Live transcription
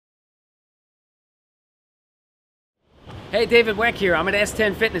Hey, David Weck here. I'm at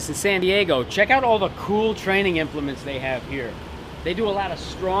S10 Fitness in San Diego. Check out all the cool training implements they have here. They do a lot of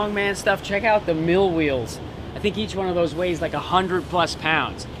strongman stuff. Check out the mill wheels. I think each one of those weighs like 100+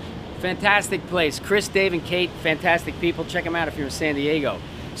 pounds. Fantastic place. Chris, Dave, and Kate, fantastic people. Check them out if you're in San Diego.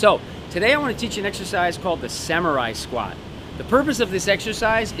 So, today I want to teach you an exercise called the samurai squat. The purpose of this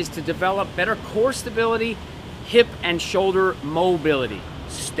exercise is to develop better core stability, hip and shoulder mobility,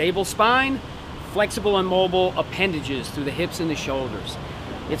 stable spine, flexible and mobile appendages through the hips and the shoulders.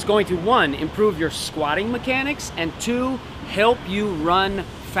 It's going to, 1, improve your squatting mechanics, and 2, help you run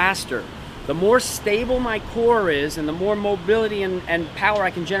faster. The more stable my core is and the more mobility and power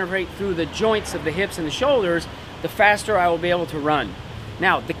I can generate through the joints of the hips and the shoulders, the faster I will be able to run.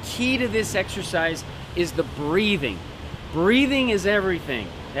 Now, the key to this exercise is the breathing. Breathing is everything.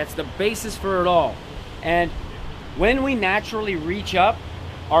 That's the basis for it all. And when we naturally reach up,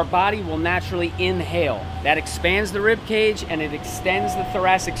 our body will naturally inhale. That expands the rib cage and it extends the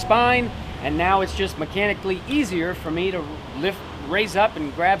thoracic spine, and now it's just mechanically easier for me to raise up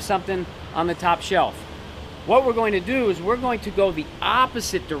and grab something on the top shelf. What we're going to do is we're going to go the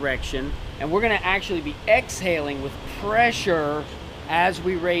opposite direction, and we're going to actually be exhaling with pressure as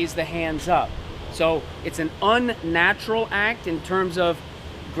we raise the hands up. So it's an unnatural act in terms of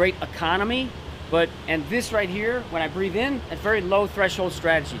great economy. And this right here, when I breathe in, a very low threshold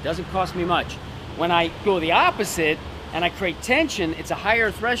strategy. Doesn't cost me much. When I go the opposite and I create tension, it's a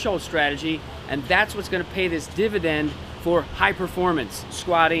higher threshold strategy, and that's what's going to pay this dividend for high performance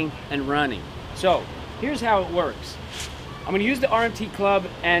squatting and running. So here's how it works. I'm going to use the RMT Club,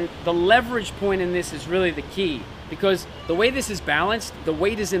 and the leverage point in this is really the key, because the way this is balanced, the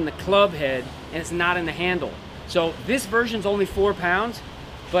weight is in the club head and it's not in the handle. So this version's only 4 pounds,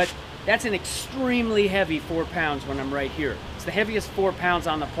 but that's an extremely heavy 4 pounds when I'm right here. It's the heaviest 4 pounds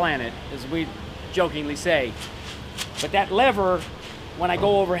on the planet, as we jokingly say. But that lever, when I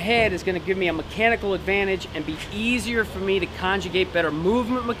go overhead, is going to give me a mechanical advantage and be easier for me to conjugate better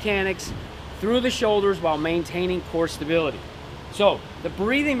movement mechanics through the shoulders while maintaining core stability. So the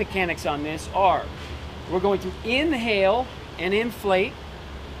breathing mechanics on this are, we're going to inhale and inflate.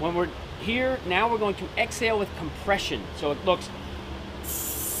 When we're here, now we're going to exhale with compression. So it looks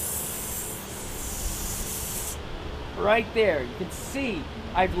right there. You can see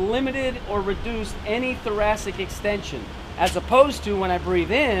I've limited or reduced any thoracic extension, as opposed to when I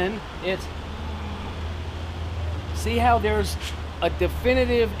breathe in, it's, see how there's a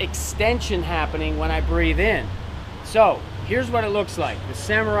definitive extension happening when I breathe in. So here's what it looks like, the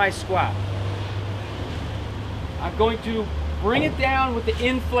samurai squat. I'm going to bring it down with the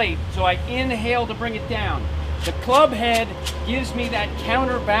inflate, so I inhale to bring it down. The club head gives me that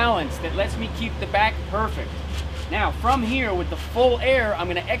counterbalance that lets me keep the back perfect. Now, from here, with the full air, I'm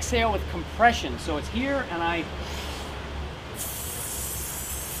going to exhale with compression. So it's here, and I...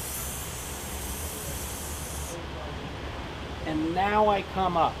 and now I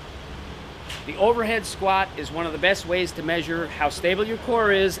come up. The overhead squat is one of the best ways to measure how stable your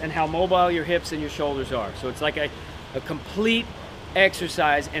core is and how mobile your hips and your shoulders are. So it's like a complete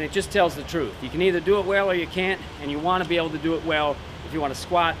exercise, and it just tells the truth. You can either do it well or you can't, and you want to be able to do it well if you want to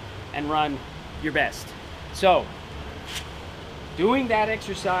squat and run your best. So, doing that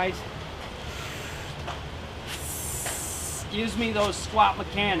exercise gives me those squat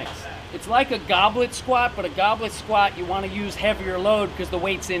mechanics. It's like a goblet squat, but a goblet squat you want to use heavier load because the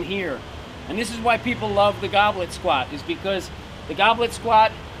weight's in here. And this is why people love the goblet squat, is because the goblet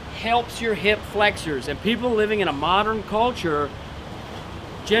squat helps your hip flexors, and people living in a modern culture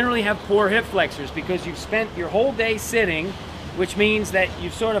generally have poor hip flexors because you've spent your whole day sitting, which means that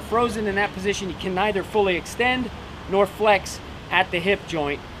you've sort of frozen in that position. You can neither fully extend nor flex at the hip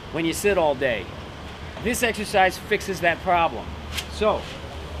joint when you sit all day. This exercise fixes that problem. So,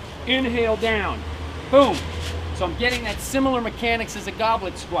 inhale down, boom. So I'm getting that similar mechanics as a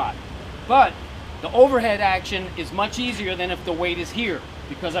goblet squat, but the overhead action is much easier than if the weight is here,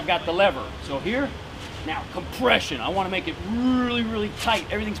 because I've got the lever. So here, now compression. I want to make it really, really tight.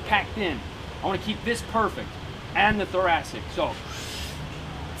 Everything's packed in. I want to keep this perfect, and the thoracic. So,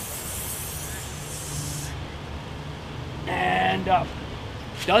 and up.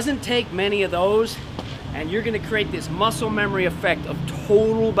 Doesn't take many of those, and you're going to create this muscle memory effect of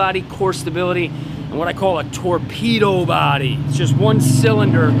total body core stability and what I call a torpedo body. It's just one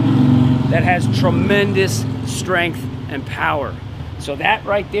cylinder that has tremendous strength and power. So that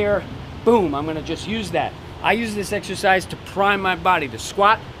right there, boom, I'm going to just use that. I use this exercise to prime my body to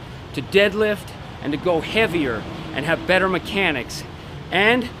squat, to deadlift, and to go heavier and have better mechanics.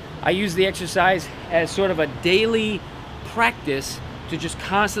 And I use the exercise as sort of a daily practice to just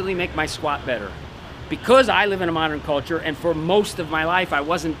constantly make my squat better. because I live in a modern culture, and for most of my life I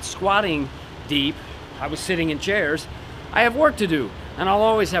wasn't squatting deep, I was sitting in chairs, I have work to do, and I'll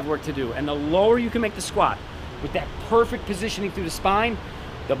always have work to do. And the lower you can make the squat with that perfect positioning through the spine,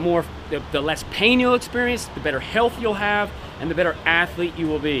 the less pain you'll experience, the better health you'll have, and the better athlete you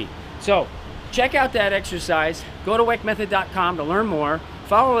will be. So check out that exercise. Go to WeckMethod.com to learn more.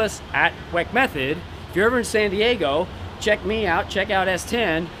 Follow us at WeckMethod. If you're ever in San Diego, check me out, check out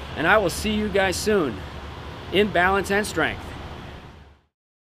S10, and I will see you guys soon in balance and strength.